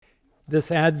This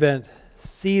Advent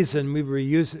season, we've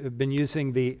been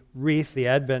using the wreath, the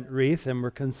Advent wreath, and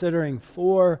we're considering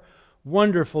four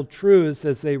wonderful truths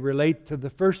as they relate to the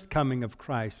first coming of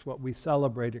Christ, what we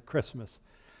celebrate at Christmas.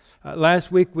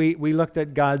 Last week, we looked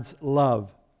at God's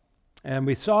love, and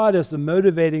we saw it as the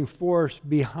motivating force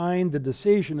behind the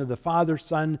decision of the Father,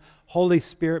 Son, Holy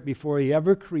Spirit before He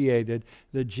ever created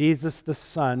that Jesus the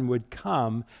Son would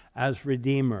come as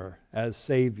Redeemer, as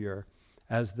Savior,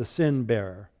 as the sin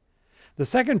bearer. The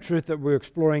second truth that we're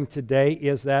exploring today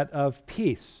is that of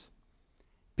peace.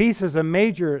 Peace is a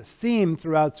major theme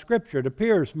throughout Scripture. It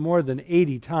appears more than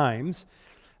 80 times.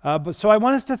 So I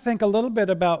want us to think a little bit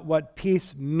about what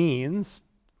peace means,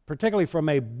 particularly from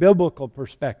a biblical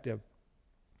perspective.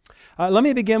 Let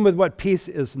me begin with what peace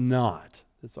is not.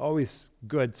 It's always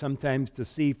good sometimes to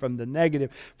see from the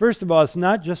negative. First of all, it's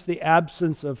not just the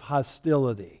absence of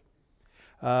hostility.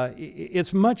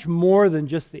 It's much more than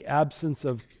just the absence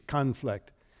of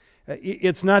conflict.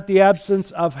 It's not the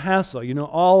absence of hassle.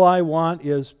 All I want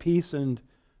is peace and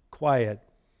quiet.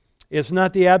 It's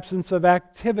not the absence of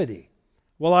activity.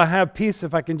 Well, I have peace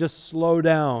if I can just slow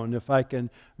down, if I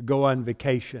can go on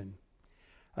vacation.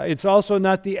 It's also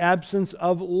not the absence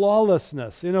of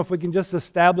lawlessness. If we can just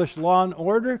establish law and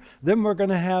order, then we're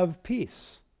going to have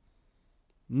peace.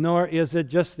 Nor is it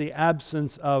just the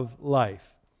absence of life.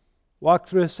 Walk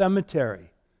through a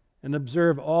cemetery and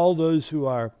observe all those who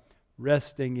are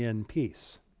resting in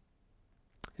peace.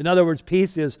 In other words,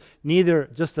 peace is neither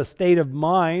just a state of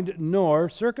mind nor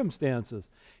circumstances.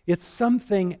 It's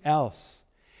something else.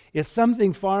 It's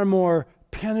something far more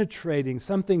penetrating,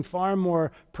 something far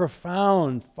more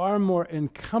profound, far more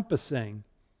encompassing.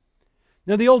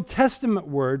 Now, the Old Testament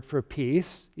word for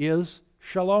peace is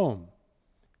shalom.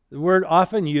 The word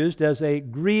often used as a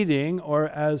greeting or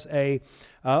as a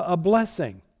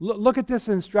blessing. Look at this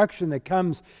instruction that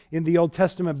comes in the Old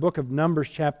Testament book of Numbers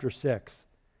chapter 6.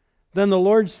 Then the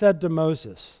Lord said to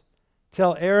Moses,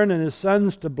 "Tell Aaron and his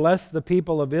sons to bless the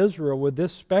people of Israel with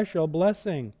this special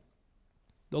blessing.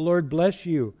 The Lord bless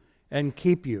you and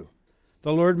keep you.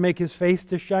 The Lord make His face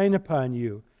to shine upon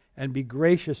you and be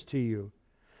gracious to you.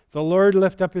 The Lord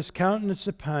lift up His countenance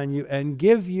upon you and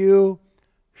give you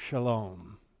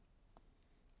shalom.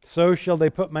 So shall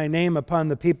they put my name upon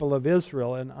the people of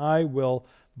Israel, and I will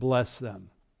bless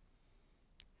them."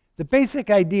 The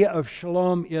basic idea of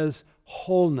shalom is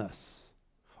wholeness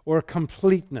or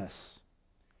completeness.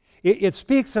 It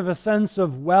speaks of a sense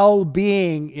of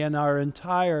well-being in our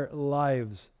entire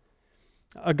lives.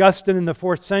 Augustine in the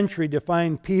 4th century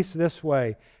defined peace this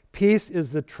way: peace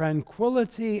is the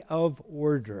tranquility of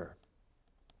order.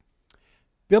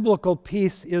 Biblical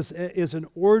peace is an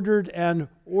ordered and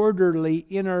orderly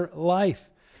inner life.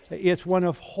 It's one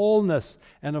of wholeness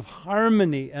and of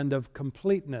harmony and of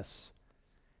completeness.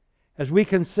 As we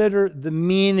consider the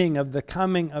meaning of the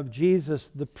coming of Jesus,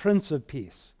 the Prince of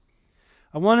Peace,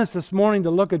 I want us this morning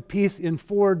to look at peace in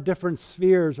 4 different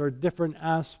spheres or different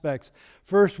aspects.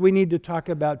 First, we need to talk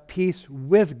about peace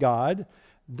with God,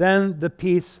 then the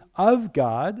peace of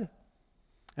God,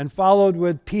 and followed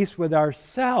with peace with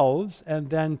ourselves, and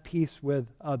then peace with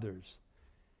others.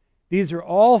 These are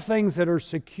all things that are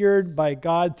secured by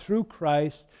God through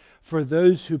Christ for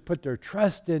those who put their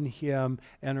trust in Him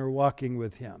and are walking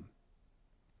with Him.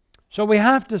 So we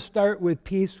have to start with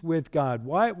peace with God.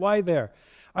 Why there?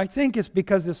 I think it's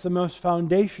because it's the most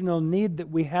foundational need that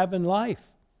we have in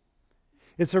life.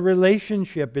 It's a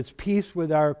relationship. It's peace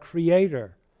with our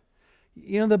Creator.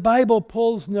 The Bible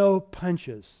pulls no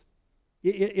punches.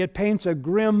 It paints a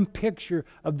grim picture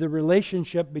of the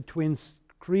relationship between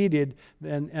created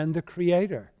and the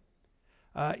Creator.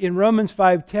 In Romans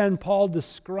 5:10, Paul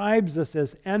describes us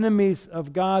as enemies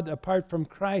of God apart from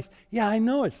Christ. Yeah, I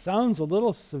know it sounds a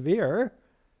little severe,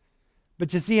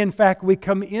 but you see, in fact, we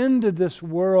come into this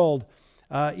world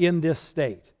in this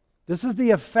state. This is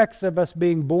the effects of us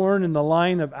being born in the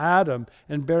line of Adam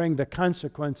and bearing the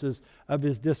consequences of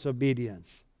his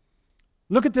disobedience.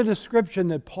 Look at the description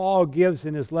that Paul gives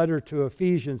in his letter to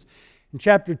Ephesians. In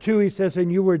chapter 2, he says, "And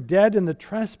you were dead in the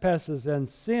trespasses and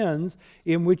sins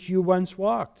in which you once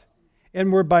walked,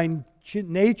 and were by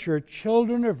nature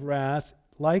children of wrath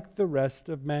like the rest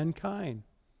of mankind."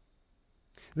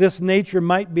 This nature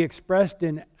might be expressed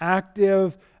in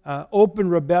active, open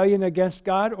rebellion against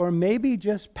God, or maybe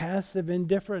just passive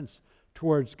indifference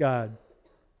towards God.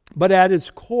 But at its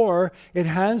core, it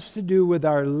has to do with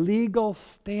our legal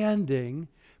standing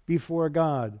before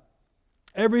God.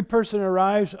 Every person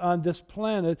arrives on this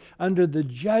planet under the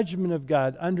judgment of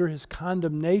God, under His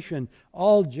condemnation,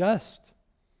 all just.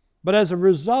 But as a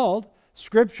result,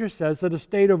 Scripture says that a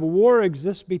state of war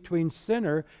exists between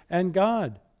sinner and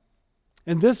God.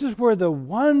 And this is where the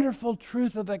wonderful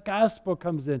truth of the gospel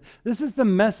comes in. This is the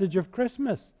message of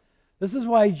Christmas. This is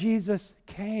why Jesus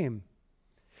came.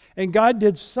 And God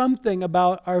did something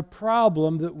about our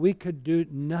problem that we could do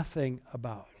nothing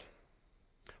about.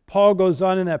 Paul goes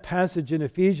on in that passage in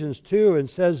Ephesians 2 and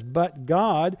says, "But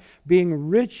God, being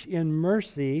rich in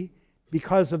mercy,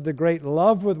 because of the great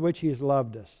love with which He has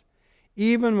loved us,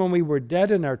 even when we were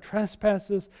dead in our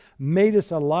trespasses, made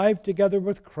us alive together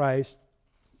with Christ.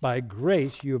 By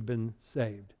grace you have been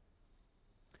saved."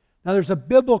 Now there's a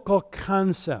biblical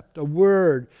concept, a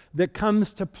word that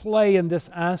comes to play in this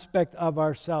aspect of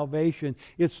our salvation.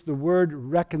 It's the word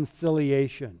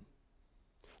reconciliation.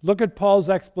 Look at Paul's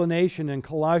explanation in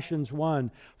Colossians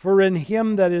 1. "For in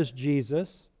Him, that is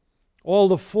Jesus, all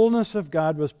the fullness of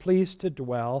God was pleased to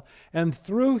dwell, and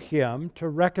through Him to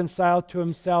reconcile to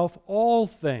Himself all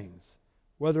things,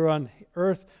 whether on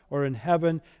earth or in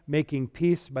heaven, making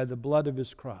peace by the blood of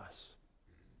His cross."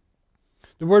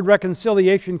 The word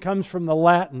reconciliation comes from the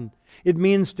Latin. It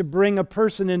means to bring a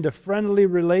person into friendly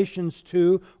relations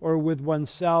to or with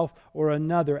oneself or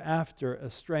another after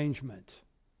estrangement.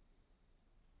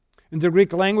 In the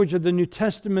Greek language of the New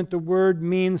Testament, the word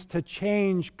means to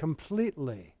change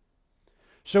completely.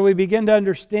 So we begin to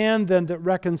understand then that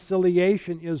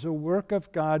reconciliation is a work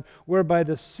of God whereby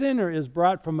the sinner is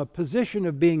brought from a position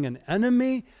of being an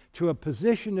enemy to a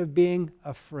position of being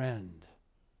a friend.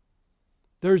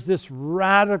 There's this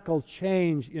radical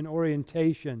change in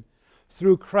orientation.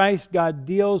 Through Christ, God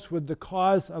deals with the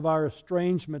cause of our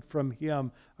estrangement from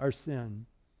Him, our sin.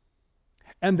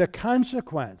 And the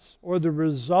consequence, or the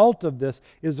result of this,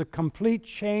 is a complete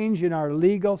change in our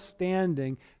legal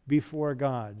standing before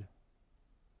God.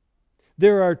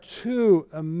 There are two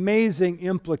amazing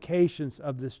implications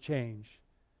of this change.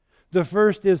 The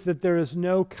first is that there is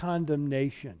no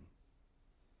condemnation.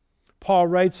 Paul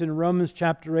writes in Romans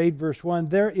chapter 8, verse 1,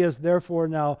 "There is therefore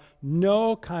now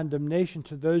no condemnation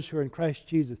to those who are in Christ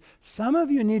Jesus." Some of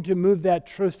you need to move that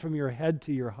truth from your head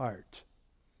to your heart.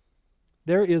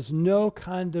 There is no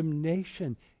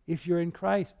condemnation if you're in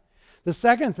Christ. The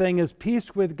second thing is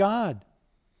peace with God,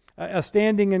 a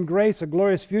standing in grace, a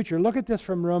glorious future. Look at this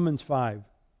from Romans 5.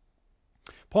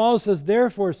 Paul says,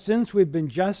 "Therefore, since we've been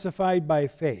justified by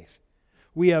faith,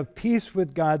 we have peace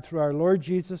with God through our Lord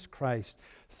Jesus Christ.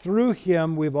 Through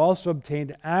Him we've also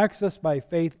obtained access by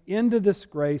faith into this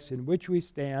grace in which we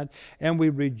stand, and we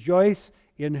rejoice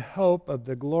in hope of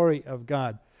the glory of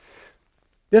God."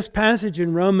 This passage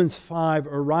in Romans 5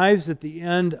 arrives at the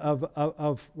end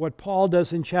of what Paul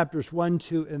does in chapters 1,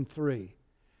 2, and 3.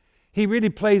 He really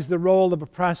plays the role of a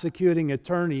prosecuting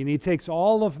attorney, and he takes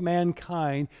all of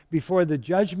mankind before the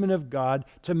judgment of God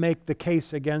to make the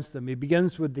case against them. He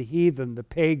begins with the heathen, the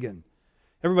pagan.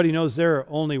 Everybody knows they're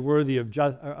only worthy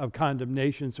of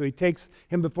condemnation, so he takes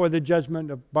him before the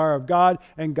judgment bar of God,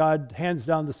 and God hands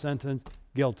down the sentence,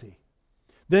 guilty.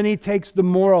 Then he takes the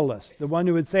moralist, the one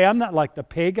who would say, "I'm not like the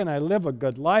pagan, I live a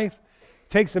good life."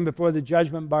 Takes him before the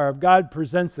judgment bar of God,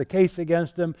 presents the case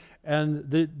against him,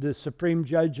 and the supreme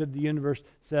judge of the universe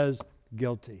says,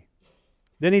 guilty.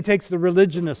 Then he takes the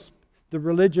religionist, the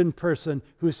religion person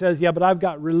who says, "Yeah, but I've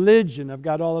got religion, I've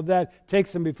got all of that."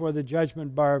 Takes them before the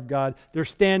judgment bar of God. They're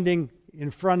standing in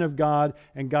front of God,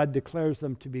 and God declares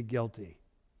them to be guilty.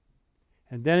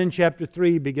 And then in chapter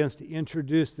 3, he begins to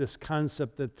introduce this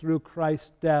concept that through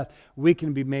Christ's death, we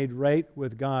can be made right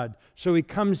with God. So he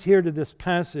comes here to this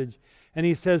passage, and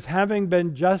he says, having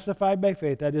been justified by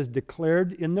faith, that is,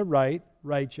 declared in the right,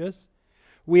 righteous,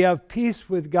 we have peace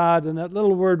with God. And that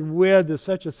little word "with" is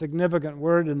such a significant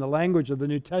word in the language of the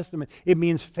New Testament. It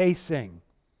means facing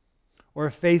or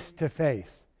face to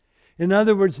face. In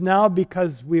other words, now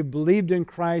because we've believed in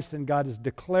Christ and God has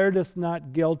declared us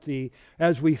not guilty,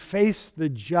 as we face the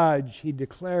judge, He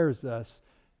declares us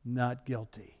not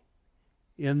guilty,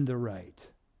 in the right.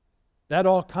 That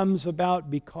all comes about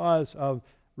because of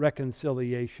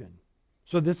reconciliation.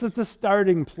 So this is the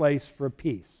starting place for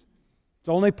peace. It's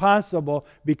only possible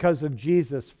because of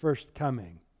Jesus' first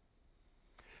coming.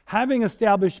 Having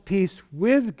established peace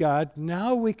with God,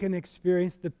 now we can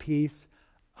experience the peace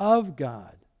of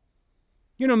God.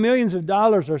 You know, millions of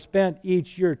dollars are spent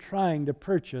each year trying to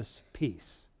purchase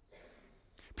peace.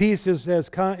 Peace is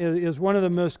one of the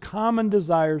most common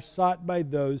desires sought by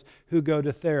those who go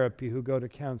to therapy, who go to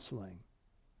counseling.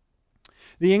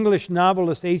 The English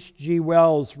novelist H.G.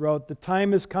 Wells wrote, "The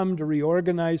time has come to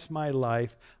reorganize my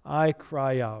life. I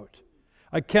cry out.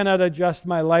 I cannot adjust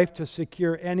my life to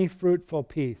secure any fruitful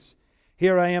peace.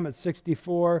 Here I am at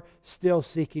 64, still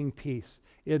seeking peace.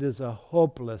 It is a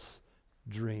hopeless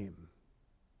dream."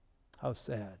 How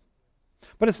sad.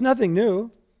 But it's nothing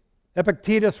new.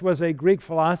 Epictetus was a Greek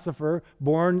philosopher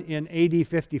born in AD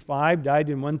 55, died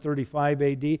in 135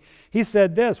 AD. He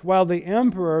said this, "While the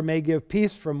emperor may give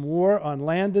peace from war on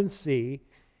land and sea,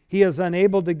 he is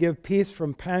unable to give peace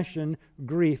from passion,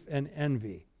 grief, and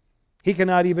envy. He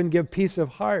cannot even give peace of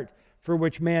heart, for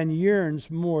which man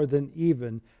yearns more than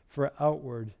even for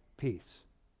outward peace."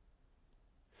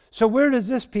 So where does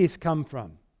this peace come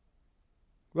from?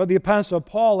 Well, the Apostle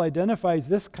Paul identifies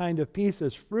this kind of peace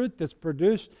as fruit that's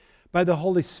produced by the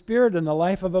Holy Spirit in the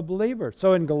life of a believer.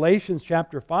 So in Galatians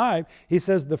chapter 5, he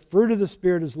says the fruit of the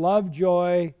Spirit is love,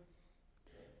 joy,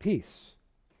 peace.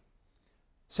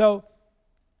 So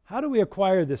how do we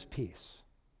acquire this peace?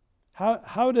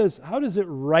 How does it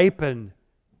ripen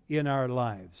in our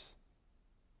lives?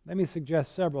 Let me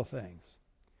suggest several things.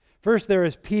 First, there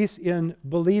is peace in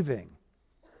believing.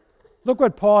 Look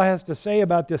what Paul has to say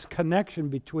about this connection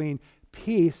between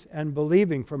peace and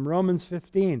believing from Romans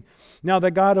 15. "Now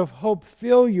the God of hope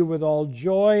fill you with all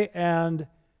joy and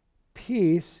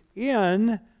peace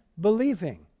in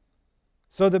believing,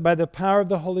 so that by the power of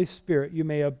the Holy Spirit you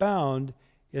may abound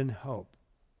in hope."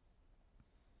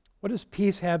 What does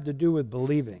peace have to do with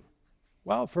believing?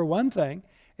 Well, for one thing,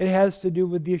 it has to do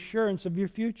with the assurance of your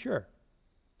future.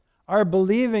 Our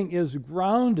believing is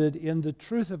grounded in the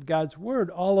truth of God's Word,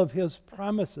 all of His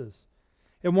promises.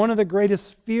 And one of the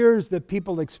greatest fears that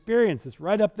people experience, is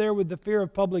right up there with the fear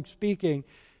of public speaking,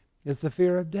 is the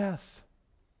fear of death.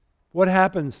 What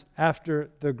happens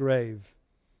after the grave?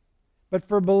 But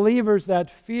for believers, that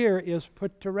fear is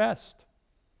put to rest.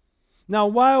 Now,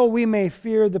 while we may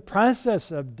fear the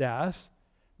process of death,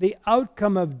 the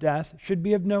outcome of death should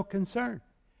be of no concern.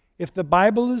 If the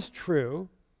Bible is true,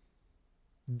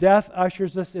 death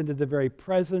ushers us into the very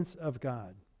presence of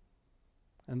God.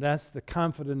 And that's the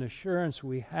confident assurance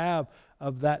we have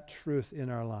of that truth in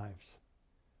our lives.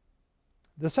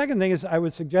 The second thing I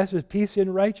would suggest is peace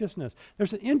in righteousness.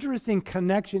 There's an interesting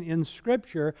connection in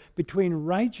Scripture between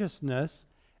righteousness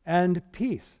and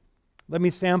peace. Let me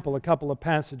sample a couple of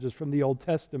passages from the Old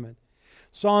Testament.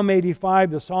 Psalm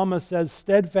 85, the psalmist says,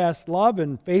 "Steadfast love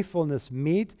and faithfulness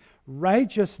meet,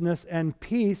 righteousness and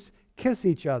peace kiss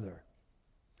each other.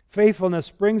 Faithfulness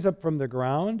springs up from the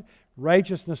ground,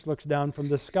 righteousness looks down from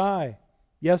the sky.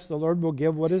 Yes, the Lord will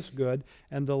give what is good,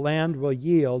 and the land will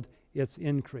yield its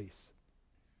increase."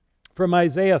 From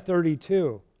Isaiah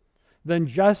 32, "Then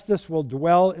justice will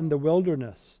dwell in the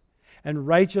wilderness, and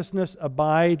righteousness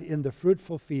abide in the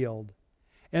fruitful field.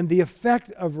 And the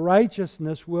effect of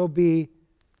righteousness will be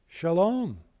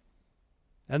shalom,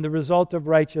 and the result of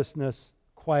righteousness,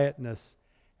 quietness,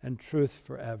 and truth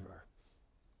forever."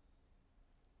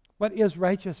 What is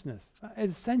righteousness? It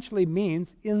essentially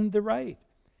means in the right.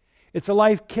 It's a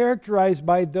life characterized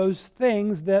by those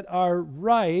things that are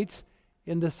right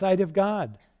in the sight of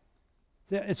God.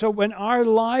 So when our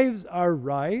lives are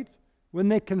right, when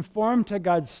they conform to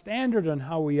God's standard on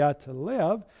how we ought to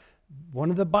live,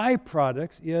 one of the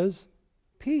byproducts is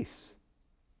peace.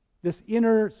 This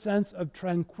inner sense of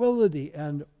tranquility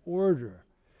and order.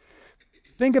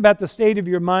 Think about the state of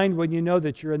your mind when you know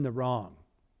that you're in the wrong.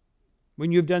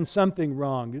 When you've done something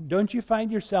wrong. Don't you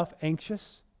find yourself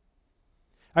anxious?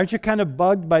 Aren't you kind of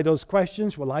bugged by those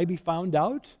questions? Will I be found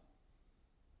out?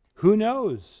 Who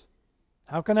knows?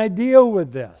 How can I deal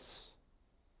with this?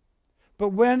 But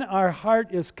when our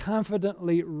heart is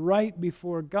confidently right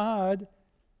before God,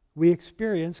 we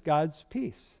experience God's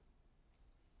peace.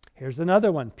 Here's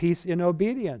another one, peace in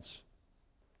obedience.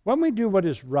 When we do what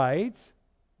is right,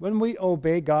 when we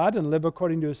obey God and live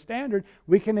according to His standard,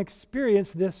 we can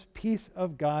experience this peace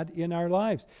of God in our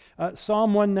lives.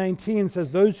 Psalm 119 says,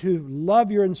 "Those who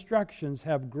love your instructions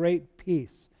have great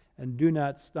peace and do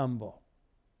not stumble."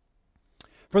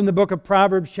 From the book of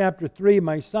Proverbs chapter 3,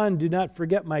 "My son, do not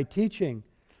forget my teaching,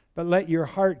 but let your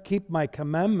heart keep my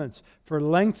commandments. For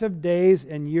length of days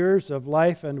and years of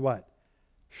life and" what?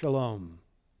 "Shalom,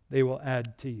 they will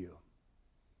add to you."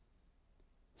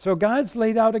 So God's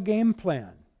laid out a game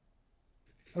plan,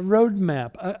 a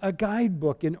roadmap, a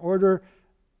guidebook in order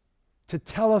to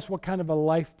tell us what kind of a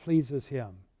life pleases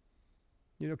Him.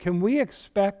 Can we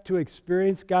expect to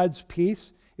experience God's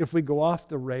peace if we go off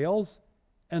the rails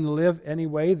and live any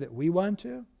way that we want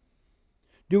to?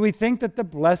 Do we think that the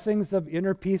blessings of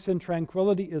inner peace and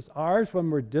tranquility is ours when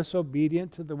we're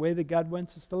disobedient to the way that God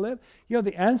wants us to live?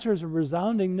 The answer is a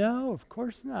resounding no, of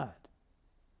course not.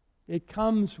 It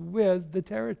comes with the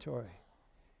territory.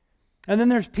 And then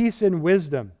there's peace in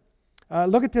wisdom.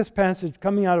 Look at this passage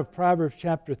coming out of Proverbs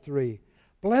chapter 3.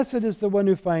 "Blessed is the one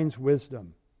who finds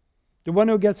wisdom, the one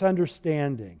who gets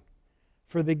understanding.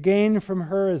 For the gain from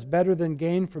her is better than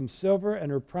gain from silver,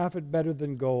 and her profit better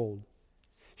than gold.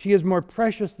 She is more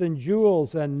precious than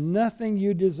jewels, and nothing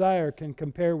you desire can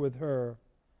compare with her.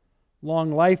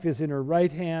 Long life is in her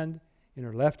right hand. In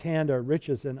her left hand are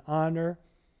riches and honor.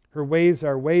 Her ways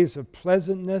are ways of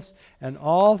pleasantness, and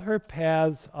all her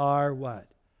paths are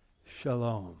what?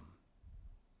 Shalom.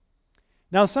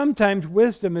 Now, sometimes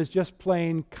wisdom is just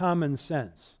plain common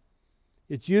sense.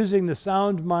 It's using the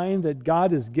sound mind that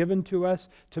God has given to us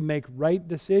to make right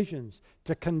decisions,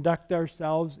 to conduct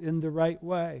ourselves in the right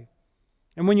way.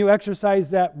 And when you exercise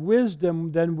that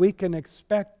wisdom, then we can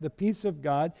expect the peace of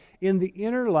God in the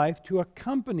inner life to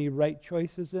accompany right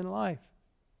choices in life.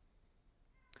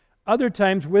 Other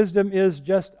times, wisdom is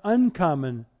just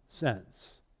uncommon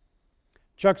sense.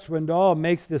 Chuck Swindoll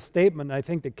makes this statement, I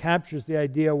think, that captures the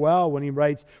idea well when he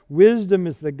writes, "Wisdom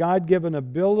is the God-given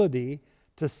ability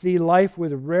to see life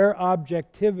with rare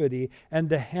objectivity and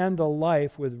to handle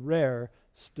life with rare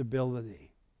stability."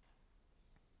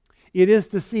 It is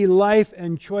to see life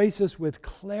and choices with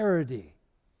clarity,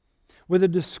 with a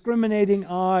discriminating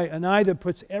eye, an eye that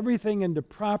puts everything into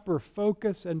proper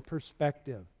focus and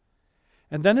perspective.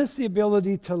 And then it's the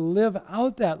ability to live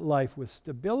out that life with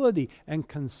stability and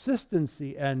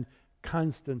consistency and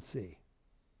constancy.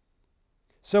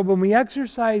 So when we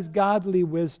exercise godly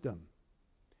wisdom,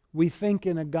 we think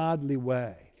in a godly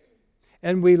way.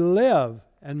 And we live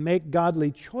and make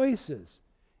godly choices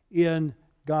in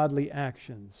godly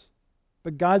actions.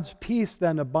 But God's peace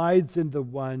then abides in the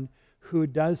one who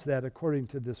does that according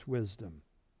to this wisdom.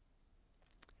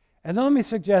 And then let me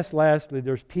suggest lastly,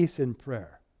 there's peace in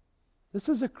prayer. This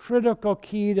is a critical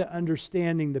key to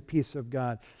understanding the peace of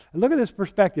God. And look at this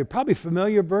perspective. Probably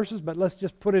familiar verses, but let's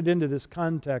just put it into this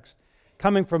context.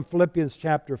 Coming from Philippians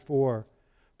chapter 4.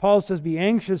 Paul says, "Be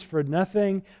anxious for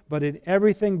nothing, but in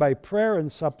everything by prayer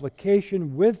and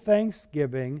supplication with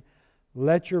thanksgiving,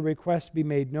 let your requests be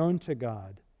made known to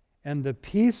God. And the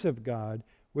peace of God,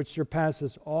 which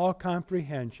surpasses all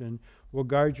comprehension, will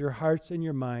guard your hearts and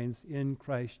your minds in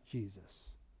Christ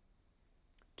Jesus."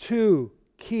 Two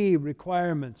key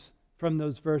requirements from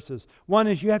those verses. One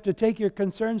is you have to take your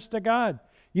concerns to God.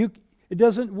 It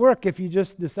doesn't work if you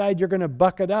just decide you're going to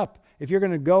buck it up, if you're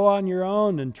going to go on your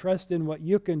own and trust in what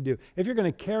you can do, if you're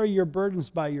going to carry your burdens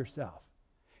by yourself.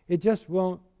 It just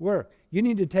won't work. You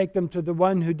need to take them to the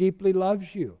one who deeply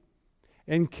loves you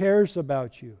and cares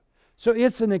about you. So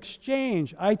it's an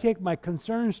exchange. I take my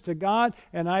concerns to God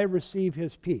and I receive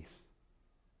His peace.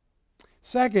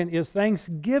 Second is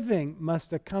thanksgiving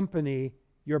must accompany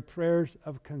your prayers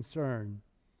of concern.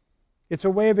 It's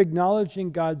a way of acknowledging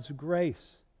God's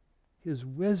grace, His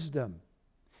wisdom,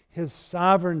 His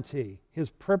sovereignty,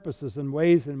 His purposes and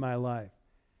ways in my life.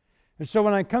 And so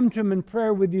when I come to Him in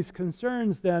prayer with these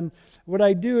concerns, then what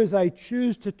I do is I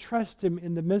choose to trust Him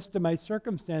in the midst of my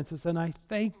circumstances, and I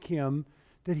thank Him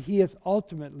that He is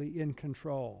ultimately in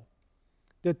control,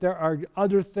 that there are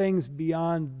other things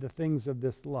beyond the things of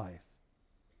this life.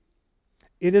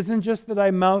 It isn't just that I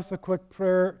mouth a quick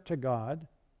prayer to God.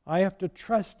 I have to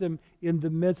trust Him in the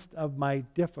midst of my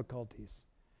difficulties.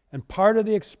 And part of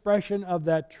the expression of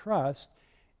that trust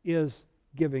is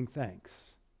giving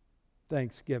thanks,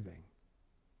 thanksgiving.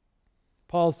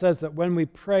 Paul says that when we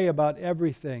pray about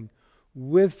everything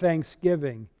with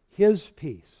thanksgiving, His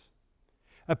peace,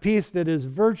 a peace that is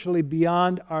virtually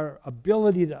beyond our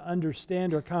ability to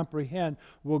understand or comprehend,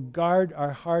 will guard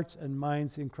our hearts and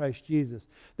minds in Christ Jesus.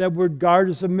 That word guard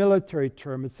is a military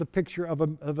term. It's the picture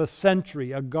of a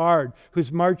sentry, a guard,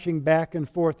 who's marching back and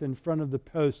forth in front of the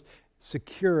post,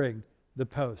 securing the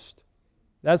post.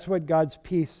 That's what God's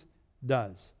peace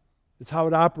does. It's how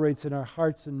it operates in our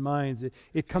hearts and minds.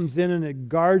 It comes in and it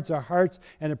guards our hearts,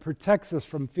 and it protects us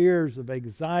from fears of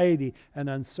anxiety and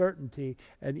uncertainty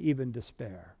and even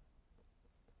despair.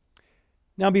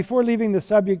 Now, before leaving the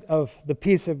subject of the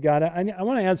peace of God, I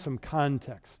want to add some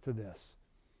context to this.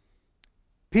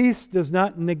 Peace does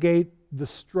not negate the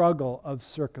struggle of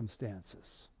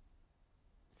circumstances.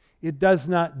 It does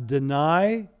not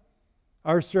deny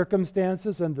our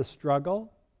circumstances and the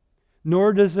struggle,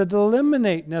 nor does it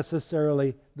eliminate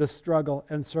necessarily the struggle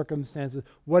and circumstances.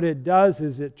 What it does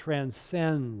is it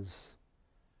transcends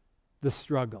the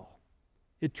struggle.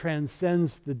 It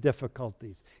transcends the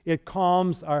difficulties. It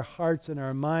calms our hearts and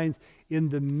our minds in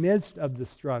the midst of the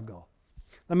struggle.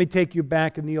 Let me take you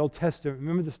back in the Old Testament.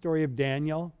 Remember the story of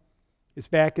Daniel? It's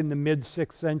back in the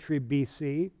mid-6th century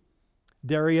BC.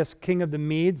 Darius, king of the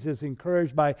Medes, is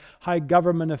encouraged by high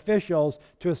government officials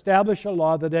to establish a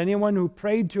law that anyone who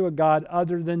prayed to a god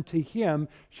other than to him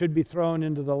should be thrown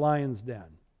into the lion's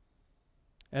den.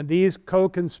 And these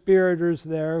co-conspirators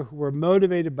there, who were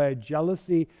motivated by a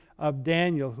jealousy of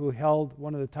Daniel, who held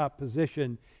one of the top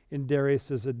positions in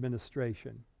Darius's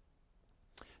administration.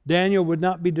 Daniel would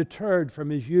not be deterred from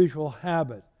his usual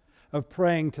habit of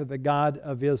praying to the God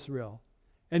of Israel.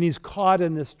 And he's caught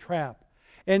in this trap.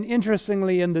 And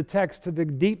interestingly, in the text, to the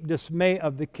deep dismay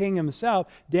of the king himself,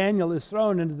 Daniel is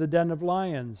thrown into the den of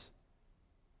lions.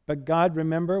 But God,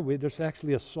 remember, there's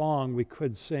actually a song we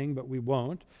could sing, but we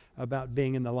won't, about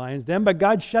being in the lion's den. But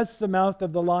God shuts the mouth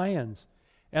of the lions.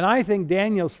 And I think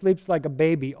Daniel sleeps like a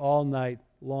baby all night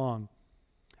long.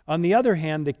 On the other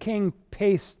hand, the king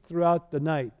paced throughout the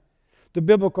night. The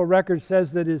biblical record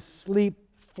says that his sleep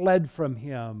fled from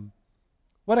him.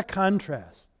 What a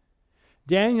contrast.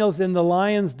 Daniel's in the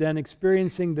lion's den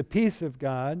experiencing the peace of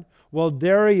God, while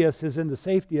Darius is in the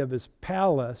safety of his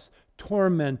palace,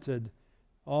 tormented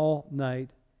all night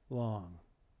long.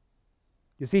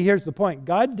 You see, here's the point.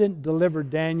 God didn't deliver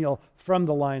Daniel from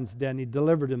the lion's den. He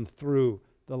delivered him through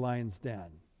the lion's den.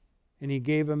 And he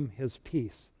gave him his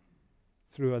peace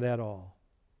through that all.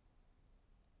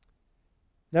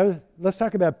 Now, let's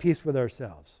talk about peace with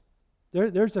ourselves.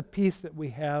 There's a peace that we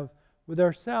have with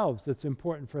ourselves that's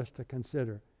important for us to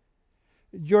consider.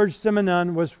 George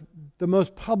Simenon was the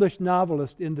most published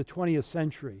novelist in the 20th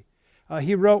century.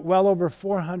 He wrote well over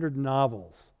 400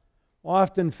 novels,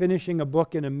 often finishing a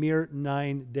book in a mere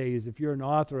 9 days. If you're an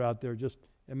author out there, just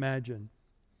imagine.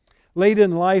 Late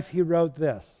in life, he wrote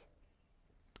this: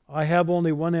 "I have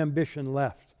only one ambition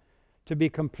left, to be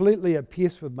completely at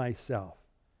peace with myself.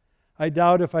 I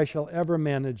doubt if I shall ever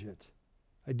manage it.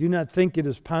 I do not think it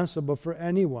is possible for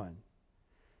anyone.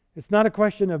 It's not a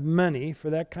question of money, for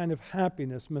that kind of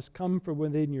happiness must come from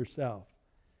within yourself.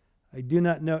 I do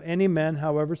not know any man,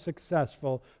 however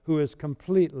successful, who is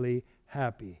completely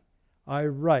happy. I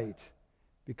write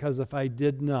because if I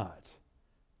did not,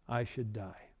 I should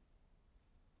die."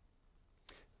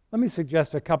 Let me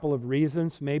suggest a couple of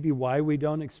reasons maybe why we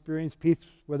don't experience peace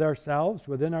with ourselves,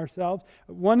 within ourselves.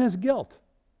 One is guilt.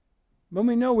 When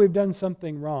we know we've done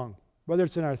something wrong, whether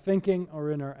it's in our thinking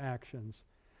or in our actions.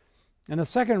 And a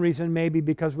second reason may be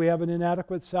because we have an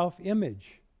inadequate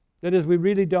self-image. That is, we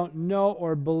really don't know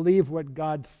or believe what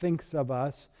God thinks of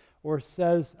us or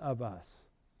says of us.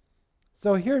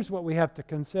 So here's what we have to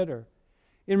consider.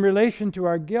 In relation to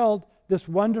our guilt, this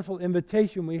wonderful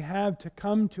invitation we have to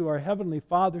come to our Heavenly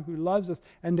Father who loves us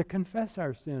and to confess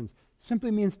our sins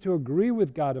simply means to agree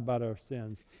with God about our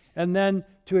sins and then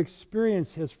to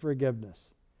experience His forgiveness.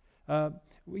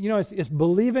 It's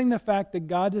believing the fact that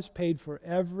God has paid for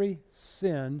every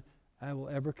sin I will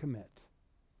ever commit.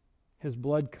 His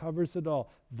blood covers it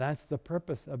all. That's the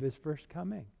purpose of His first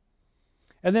coming.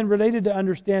 And then related to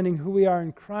understanding who we are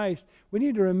in Christ, we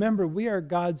need to remember we are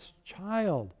God's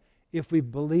child if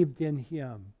we've believed in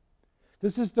Him.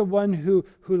 This is the one who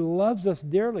loves us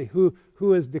dearly, who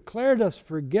has declared us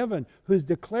forgiven, who's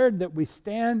declared that we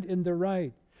stand in the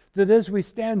right, that as we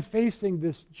stand facing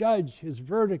this judge, his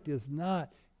verdict is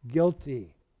not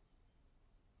guilty.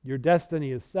 Your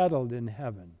destiny is settled in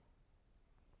heaven.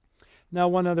 Now,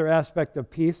 one other aspect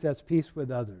of peace, that's peace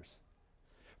with others.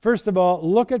 First of all,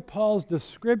 look at Paul's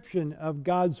description of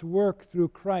God's work through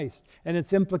Christ and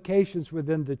its implications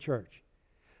within the church.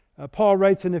 Paul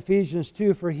writes in Ephesians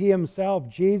 2, "For He Himself,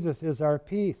 Jesus, is our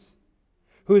peace,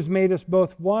 who has made us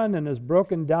both one and has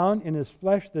broken down in His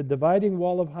flesh the dividing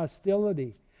wall of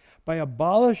hostility, by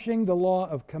abolishing the law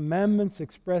of commandments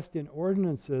expressed in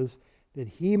ordinances, that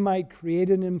He might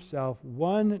create in Himself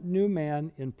one new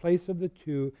man in place of the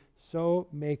two, so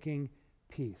making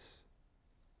peace."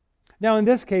 Now, in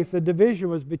this case, the division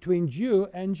was between Jew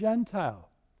and Gentile.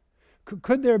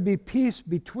 Could there be peace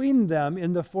between them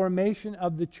in the formation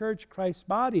of the church, Christ's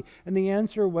body? And the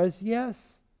answer was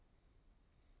yes.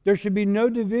 There should be no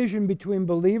division between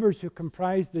believers who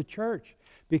comprise the church,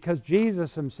 because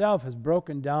Jesus Himself has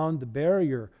broken down the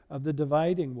barrier of the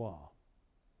dividing wall.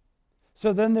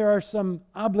 So then there are some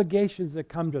obligations that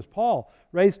come to us. Paul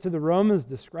writes to the Romans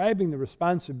describing the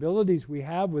responsibilities we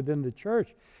have within the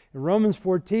church. In Romans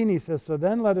 14 he says, "So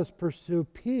then let us pursue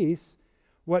peace,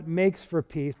 pursue what makes for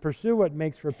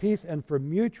peace and for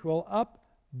mutual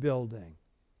upbuilding."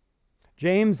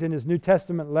 James in his New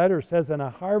Testament letter says, "And a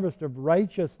harvest of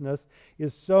righteousness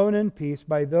is sown in peace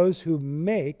by those who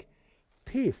make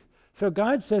peace." So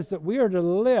God says that we are to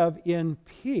live in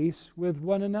peace with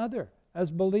one another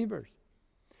as believers.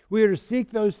 We are to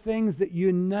seek those things that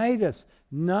unite us,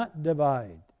 not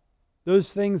divide.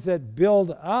 Those things that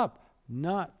build up,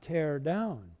 not tear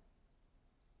down.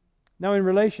 Now, in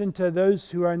relation to those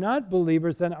who are not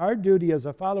believers, then our duty as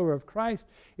a follower of Christ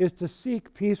is to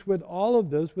seek peace with all of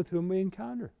those with whom we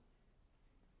encounter.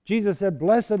 Jesus said,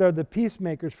 "Blessed are the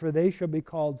peacemakers, for they shall be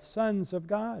called sons of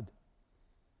God."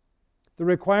 The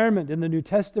requirement in the New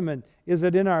Testament is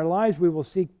that in our lives we will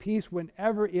seek peace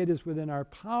whenever it is within our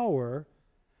power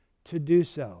to do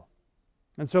so.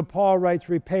 And so Paul writes,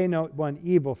 repay no one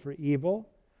evil for evil,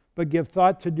 but give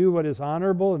thought to do what is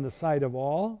honorable in the sight of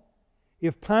all.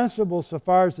 If possible, so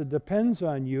far as it depends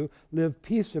on you, live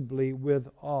peaceably with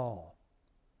all.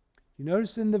 You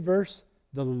notice in the verse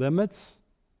the limits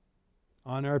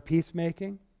on our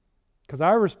peacemaking? Because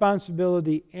our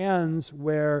responsibility ends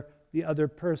where the other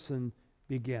person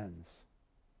begins.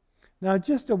 Now,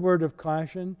 just a word of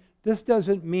caution. This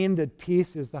doesn't mean that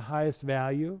peace is the highest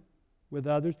value with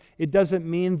others. It doesn't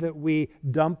mean that we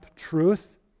dump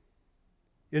truth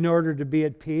in order to be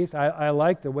at peace. I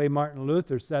like the way Martin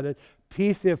Luther said it,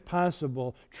 peace if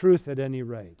possible, truth at any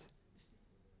rate.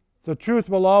 So truth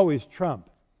will always trump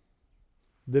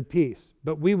the peace,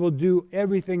 but we will do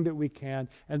everything that we can,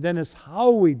 and then it's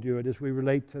how we do it as we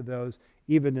relate to those,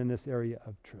 even in this area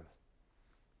of truth.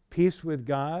 Peace with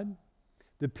God,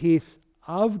 the peace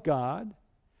of God,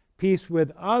 peace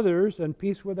with others, and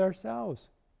peace with ourselves.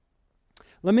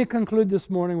 Let me conclude this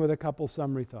morning with a couple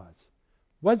summary thoughts.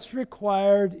 What's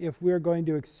required if we're going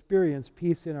to experience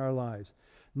peace in our lives?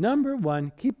 Number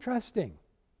one, keep trusting.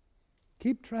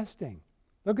 Keep trusting.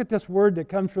 Look at this word that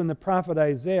comes from the prophet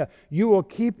Isaiah. You will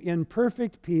keep in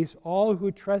perfect peace all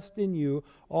who trust in you,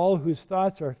 all whose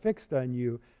thoughts are fixed on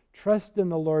you. Trust in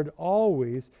the Lord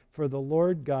always, for the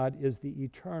Lord God is the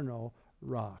eternal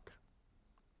rock.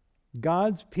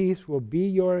 God's peace will be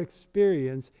your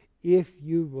experience if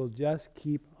you will just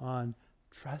keep on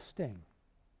trusting.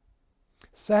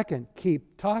 Second,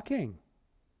 keep talking.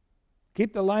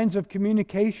 Keep the lines of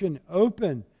communication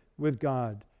open with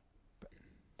God.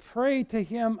 Pray to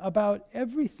Him about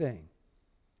everything.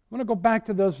 I want to go back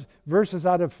to those verses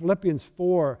out of Philippians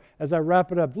 4 as I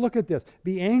wrap it up. Look at this.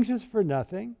 Be anxious for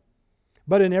nothing,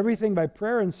 but in everything by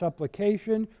prayer and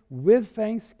supplication, with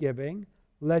thanksgiving,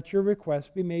 let your requests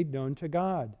be made known to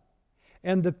God.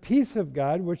 And the peace of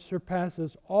God, which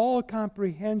surpasses all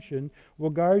comprehension,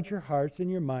 will guard your hearts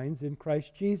and your minds in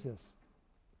Christ Jesus.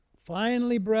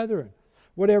 Finally, brethren,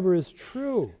 whatever is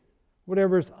true,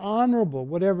 whatever is honorable,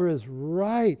 whatever is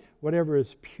right, whatever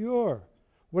is pure,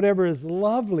 whatever is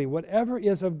lovely, whatever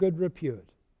is of good repute,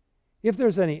 if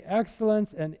there's any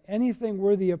excellence and anything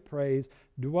worthy of praise,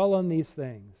 dwell on these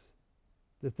things.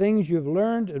 The things you've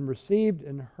learned and received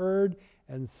and heard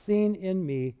and seen in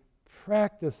me,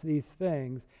 practice these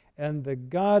things, and the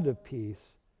God of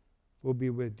peace will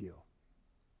be with you.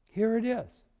 Here it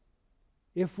is.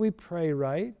 If we pray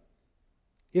right,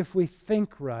 if we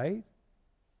think right,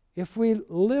 if we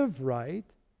live right,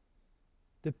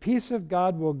 the peace of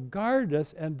God will guard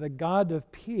us, and the God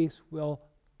of peace will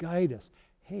guide us.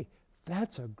 Hey,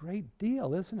 that's a great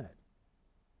deal, isn't it?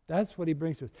 That's what He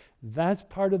brings to us. That's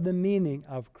part of the meaning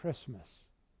of Christmas.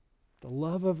 The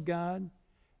love of God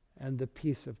and the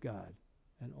peace of God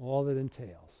and all that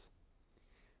entails.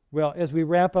 Well, as we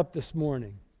wrap up this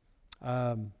morning,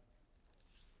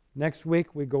 next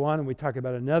week we go on and we talk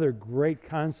about another great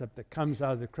concept that comes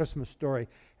out of the Christmas story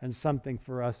and something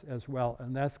for us as well,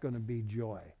 and that's going to be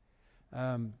joy.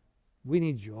 We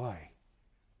need joy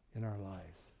in our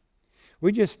lives.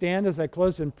 We just stand as I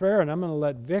close in prayer, and I'm going to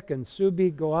let Vic and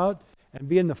Subi go out and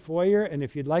be in the foyer, and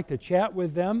if you'd like to chat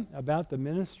with them about the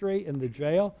ministry in the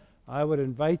jail, I would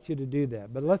invite you to do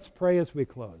that. But let's pray as we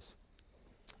close.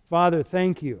 Father,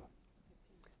 thank you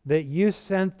that you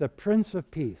sent the Prince of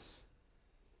Peace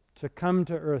to come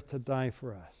to earth to die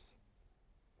for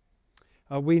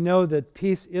us. We know that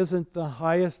peace isn't the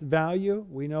highest value.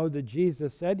 We know that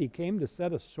Jesus said He came to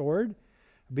set a sword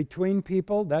between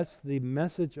people. That's the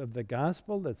message of the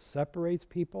gospel that separates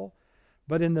people.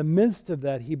 But in the midst of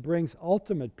that, He brings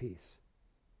ultimate peace.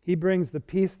 He brings the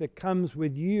peace that comes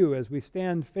with you as we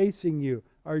stand facing you,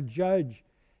 our judge,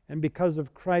 and because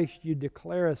of Christ you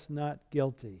declare us not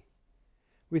guilty.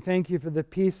 We thank you for the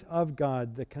peace of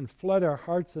God that can flood our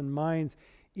hearts and minds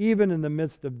even in the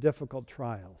midst of difficult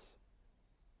trials.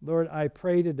 Lord, I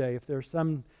pray today, if there are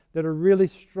some that are really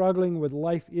struggling with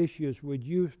life issues, would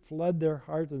you flood their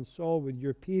heart and soul with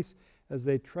your peace as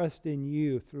they trust in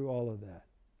you through all of that.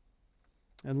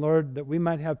 And Lord, that we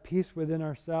might have peace within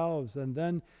ourselves, and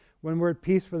then when we're at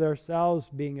peace with ourselves,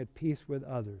 being at peace with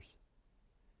others.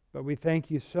 But we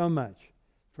thank you so much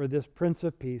for this Prince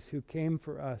of Peace who came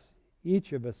for us,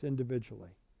 each of us individually.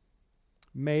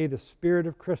 May the spirit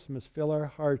of Christmas fill our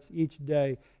hearts each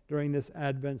day during this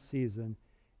Advent season.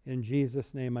 In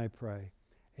Jesus' name I pray.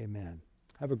 Amen.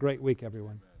 Have a great week,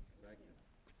 everyone.